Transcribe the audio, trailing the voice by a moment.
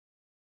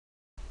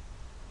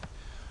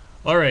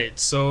Alright,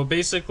 so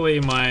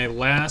basically my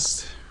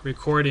last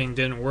recording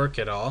didn't work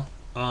at all.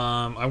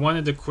 I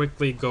wanted to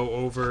quickly go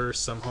over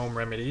some home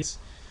remedies.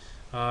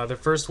 The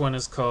first one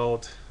is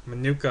called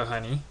Manuka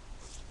honey.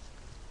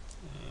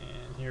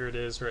 And here it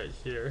is right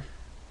here.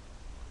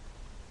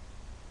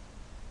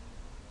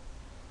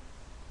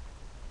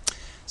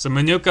 So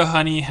Manuka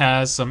honey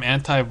has some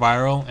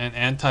antiviral and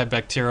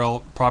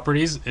antibacterial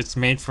properties. It's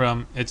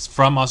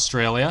from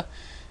Australia.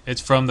 It's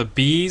from the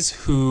bees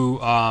who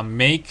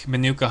make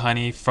Manuka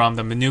honey from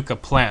the Manuka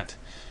plant.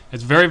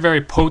 It's very, very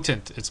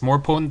potent. It's more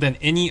potent than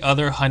any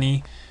other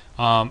honey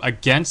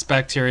against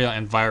bacteria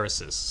and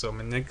viruses. So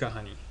Manuka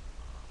honey.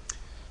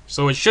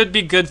 So it should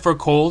be good for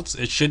colds.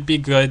 It should be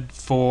good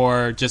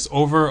for just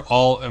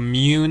overall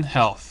immune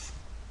health.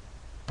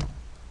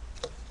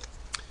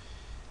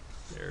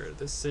 There,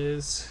 this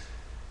is.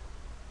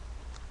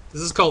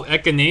 This is called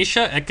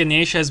Echinacea.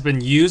 Echinacea has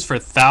been used for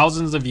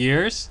thousands of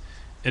years.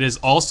 It is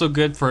also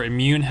good for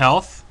immune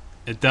health.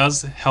 It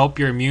does help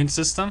your immune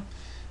system.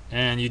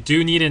 And you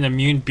do need an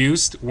immune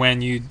boost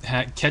when you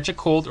catch a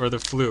cold or the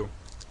flu.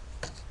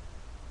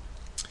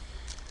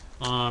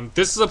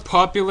 This is a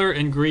popular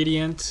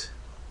ingredient.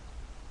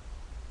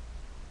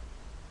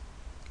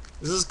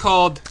 This is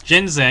called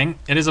ginseng.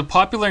 It is a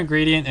popular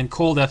ingredient in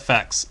cold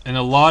effects. In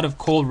a lot of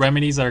cold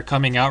remedies that are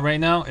coming out right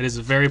now, it is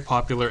a very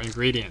popular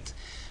ingredient.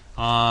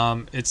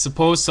 It's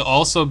supposed to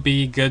also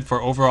be good for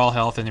overall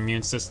health and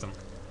immune system.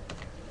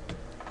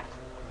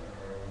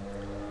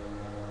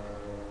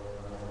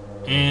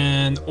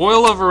 And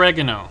oil of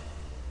oregano.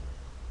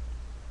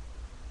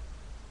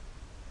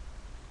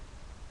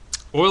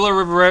 Oil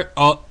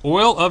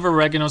of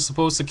oregano is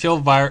supposed to kill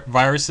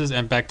viruses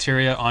and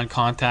bacteria on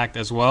contact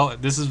as well.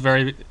 This is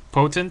very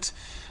potent.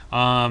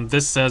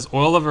 This says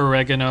oil of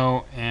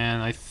oregano,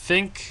 and I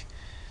think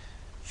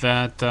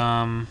that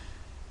I'm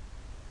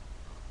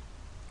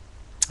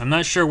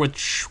not sure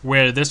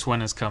where this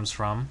one comes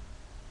from,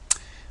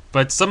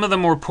 but some of the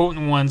more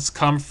potent ones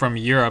come from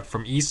Europe,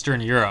 from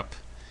Eastern Europe,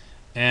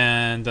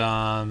 and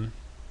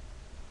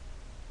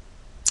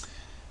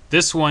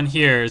this one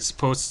here is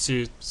supposed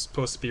to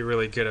be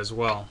really good as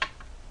well.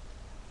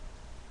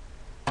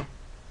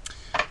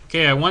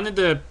 Okay, I wanted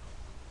to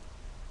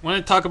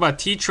talk about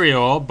tea tree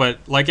oil, but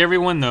like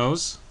everyone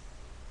knows,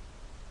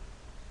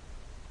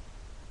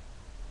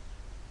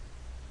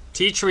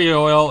 tea tree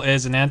oil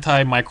is an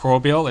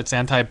antimicrobial, it's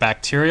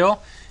antibacterial,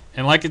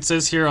 and like it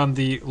says here on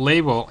the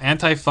label,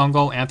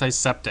 antifungal,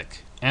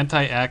 antiseptic,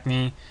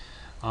 anti-acne.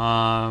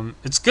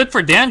 It's good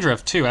for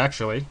dandruff too,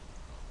 actually.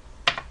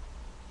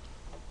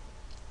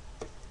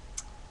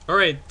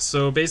 Alright,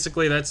 so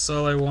basically that's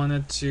all I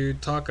wanted to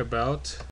talk about.